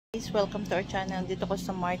Guys, welcome to our channel. Dito ko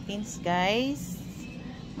sa Martins, guys.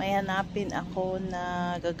 May hanapin ako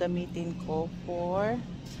na gagamitin ko for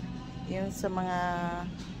yung sa mga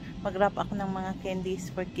mag-wrap ako ng mga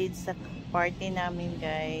candies for kids sa party namin,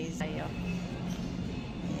 guys. Ayo.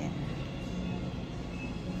 Yeah.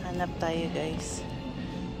 Hanap tayo, guys.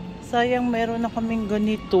 Sayang meron na kaming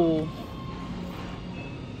ganito.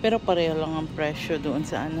 Pero pareho lang ang presyo doon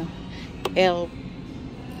sa Elf.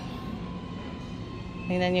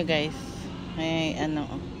 Tingnan nyo, guys. May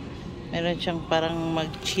meron siyang parang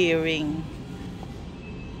mag-cheering.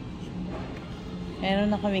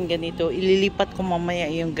 Meron na kaming ganito. Ililipat ko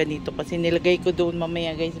mamaya yung ganito kasi nilagay ko doon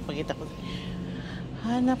mamaya, guys. Ipakita ko.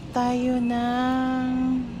 Hanap tayo ng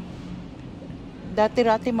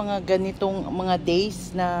dati-rati mga ganitong mga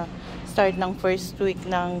days na start ng first week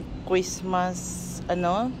ng Christmas,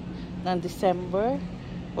 ng December.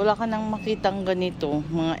 Wala ka nang makitang ganito,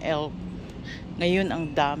 mga elf. Ngayon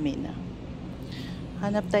ang dami na.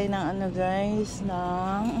 Hanap tayo ng guys,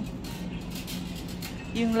 ng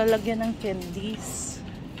yung lalagyan ng candies.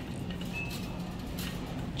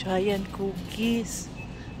 Giant cookies.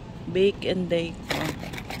 Bake and bake.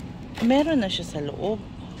 Meron na siya sa loob.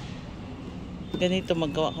 Ganito,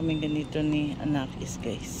 magawa kami ganito ni Anakis,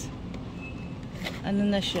 guys. Ano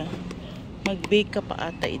na siya? Mag-bake ka pa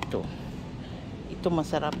ata ito. Ito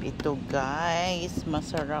masarap ito, guys.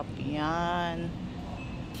 Masarap yan.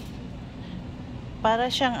 Para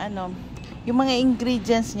siyang yung mga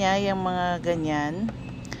ingredients niya, yung mga ganyan,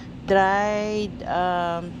 dried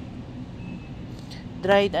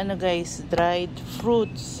dried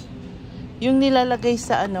fruits. Yung nilalagay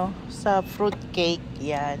sa sa fruit cake,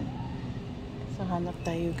 yan. So hanap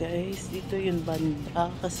tayo, guys. Dito yung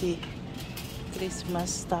banda kasi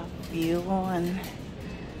Christmas stuff yun.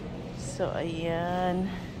 So, ayan.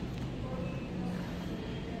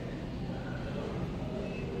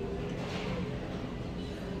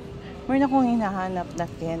 Meron akong hinahanap na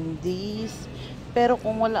candies. Pero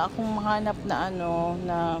kung wala akong mahanap na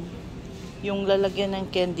na yung lalagyan ng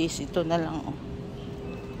candies, ito na lang,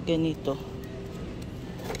 ganito.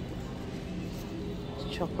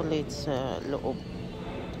 Chocolate sa loob.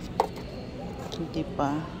 Hindi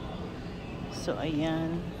pa. So,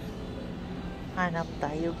 ayan. Hanap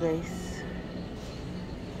tayo, guys.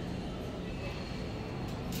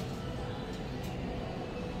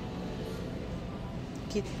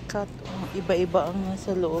 KitKat. Iba-iba ang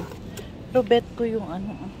nasa loob. Pero bet ko yung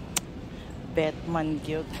Batman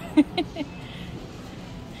cute.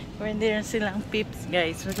 Hindi rin silang pips,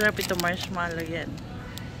 guys. Masarap ito, marshmallow yan.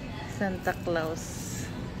 Santa Claus.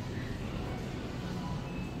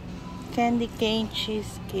 Candy cane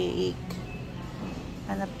cheesecake.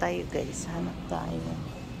 Hanap tayo, guys. Hanap tayo.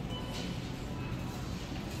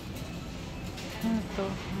 Ano to?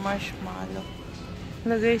 Marshmallow.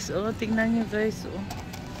 Hala, guys, tingnan nyo, guys,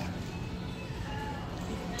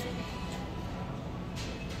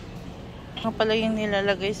 Ano pala yung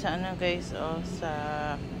nilalagay sa guys,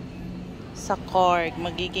 sa card.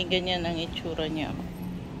 Magiging ganyan ang itsura niya.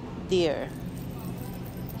 Deer.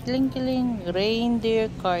 Kiling-kiling. Reindeer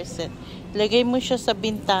car set. Lagay mo siya sa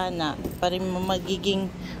bintana para magiging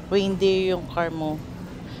reindeer yung car mo.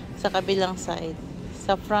 Sa kabilang side.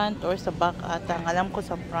 Sa front or sa back ata. Alam ko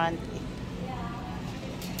sa front.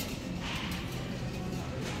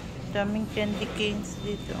 Daming candy canes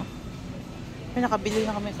dito. May nakabili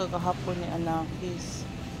na kami kagahapon ni Anakis.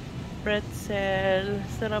 Pretzel.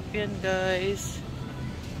 Sarap yan, guys.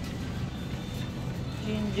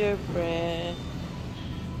 Gingerbread.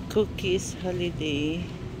 Cookies holiday.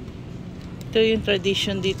 Ito yung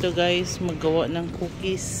tradition dito, guys. Magawa ng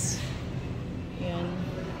cookies. Yan.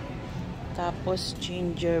 Tapos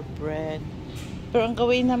gingerbread. Pero ang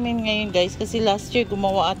gawin namin ngayon, guys, kasi last year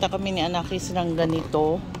gumawa ata kami ni Anakis ng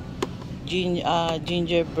ganito.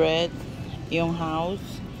 Gingerbread. Yung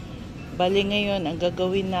house. Bali ngayon, ang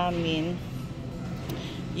gagawin namin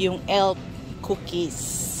yung elf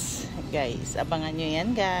cookies. Guys, abangan nyo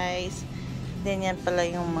yan, guys. Then yan pala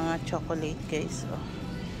yung mga chocolate, guys.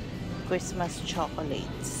 Christmas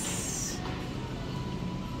chocolates.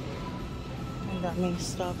 Ang daming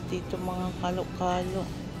stuff dito, mga kalo-kalo.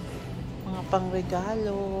 Mga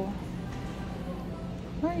pangregalo.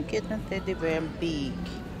 Ay, cute ng teddy bear. Big.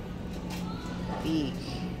 Big.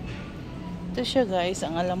 Ito siya, guys.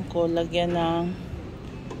 Ang alam ko, lagyan ng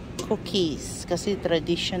cookies. Kasi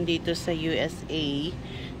tradition dito sa USA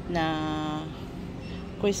na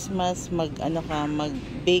Christmas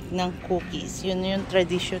mag-bake ng cookies. Yun yung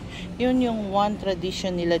tradition. Yun yung one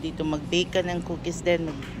tradition nila dito. Mag-bake ka ng cookies,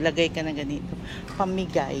 then maglagay ka ng ganito.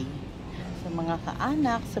 Pamigay. So, mga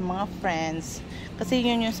kaanak, sa mga friends. Kasi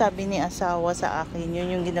yun yung sabi ni asawa sa akin,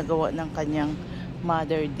 yun yung ginagawa ng kanyang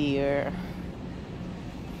mother dear.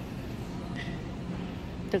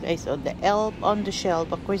 Ito guys, the Elf on the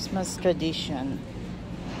Shelf, a Christmas tradition.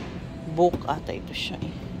 Book ata ito siya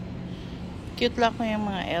eh. Cute lang ko yung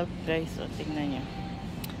mga elf guys. O, tingnan nyo.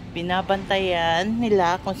 Binabantayan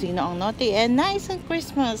nila kung sino ang naughty and nice on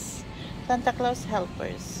Christmas. Santa Claus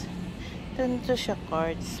helpers. Ito siya,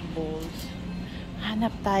 cards, bowls.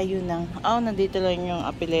 Hanap tayo ng, nandito lang yung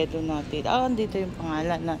apelyido natin. Nandito yung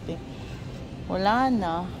pangalan natin. Wala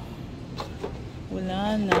na.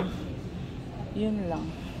 Yun lang.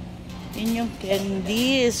 Yun yung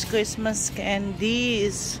candies. Christmas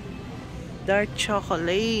candies. Dark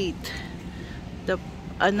chocolate. The,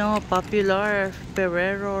 popular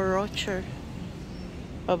Ferrero Rocher.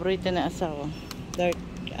 Paborito na asawa. Dark,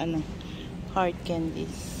 hard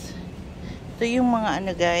candies. Ito yung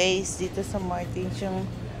mga guys, dito sa Martins, yung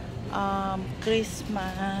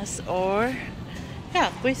Christmas or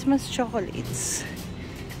Christmas chocolates.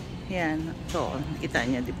 Yan, ito, kita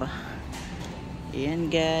niya, di ba?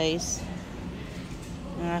 Yan guys.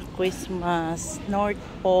 Mga Christmas North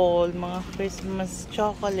Pole, mga Christmas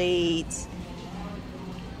chocolates.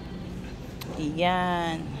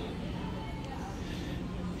 Yan.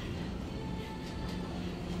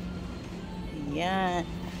 Yan.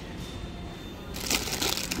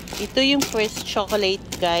 Ito yung first chocolate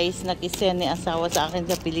guys na kisend ni asawa sa akin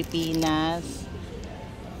sa Pilipinas.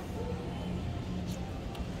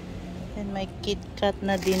 And may KitKat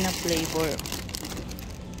na din na flavor.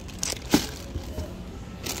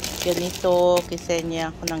 Ganito, kisend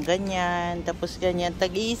niya ako ng ganyan. Tapos ganyan,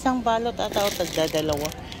 tag-iisang balot ata o tagdadalawa.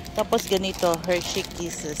 Tapos ganito, Hershey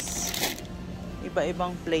Kisses.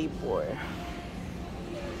 Iba-ibang flavor.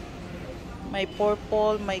 May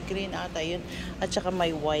purple, may green ata yun. At saka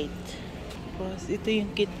may white. Tapos ito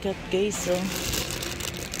yung KitKat guys.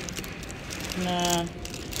 Na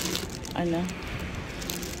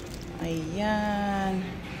ayan.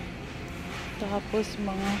 Tapos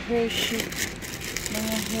mga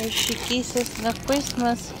Hershey Kisses na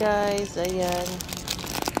Christmas guys. Ayan.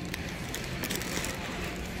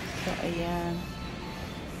 So ayan.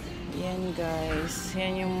 Ayan guys.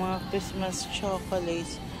 Yan yung mga Christmas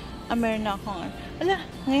chocolates. Meron na akong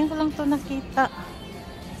ngayon ko lang to nakita.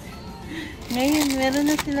 Ngayon, meron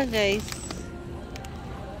na sila guys.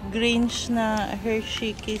 Grinch na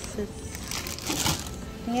Hershey Kisses.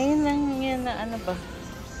 Ngayon lang yan na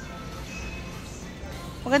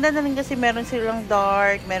maganda na rin kasi meron silang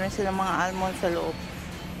dark, meron silang mga almond sa loob.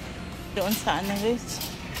 Doon sa guys.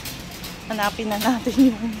 Hanapin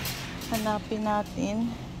natin.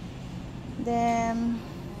 Then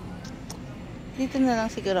dito na lang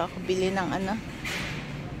siguro ako bili ng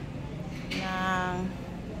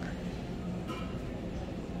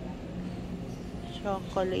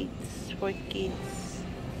chocolates for kids.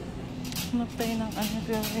 Matay ng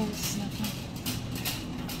guys.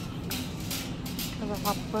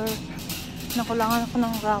 Wrapper. Nakulangan ako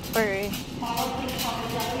ng wrapper eh.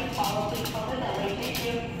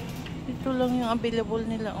 Ito lang yung available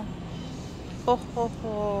nila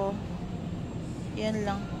Yan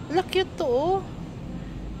lang. Cute to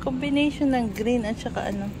combination ng green at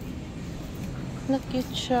saka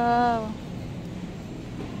cute siya.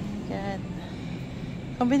 Yan.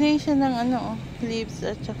 Combination ng leaves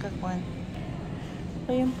at saka kwan.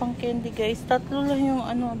 Yung pang candy guys. 3 lang yung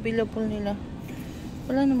available nila.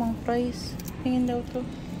 Wala namang price. Tingin daw to.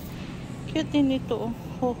 Cute din ito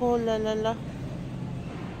lalala.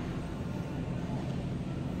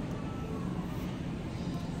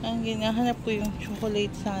 Ang ginahanap ko yung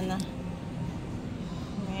chocolate sana.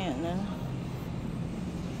 Ayan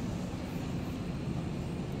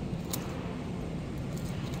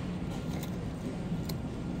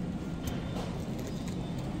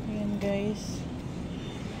Ayan guys.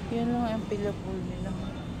 Yan lang ang available nila.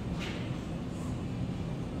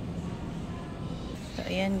 So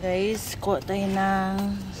ayan guys. Kuha tayo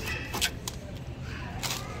ng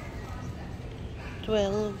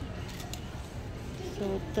 12.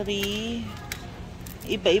 So, 3.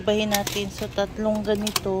 Iba-ibahin natin. So, 3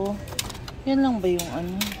 ganito. Yan lang ba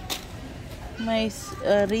yung May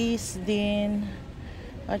Reese din.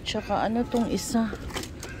 At saka, tong isa?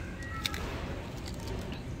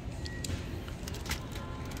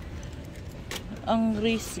 Ang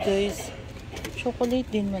Reese, guys. Chocolate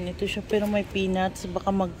din man ito siya. Pero may peanuts. Baka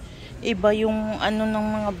mag-iba yung ng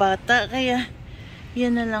mga bata. Kaya,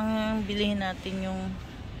 yan na lang bilhin natin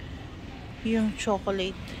yung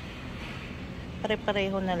chocolate.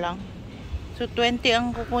 Pare-pareho na lang. So, 20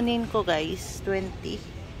 ang kukunin ko guys. 20.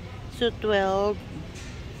 So, 12.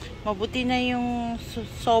 Mabuti na yung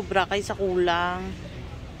sobra kaysa kulang.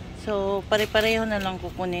 So, pare-pareho na lang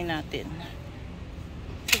kukunin natin.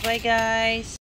 So, bye guys!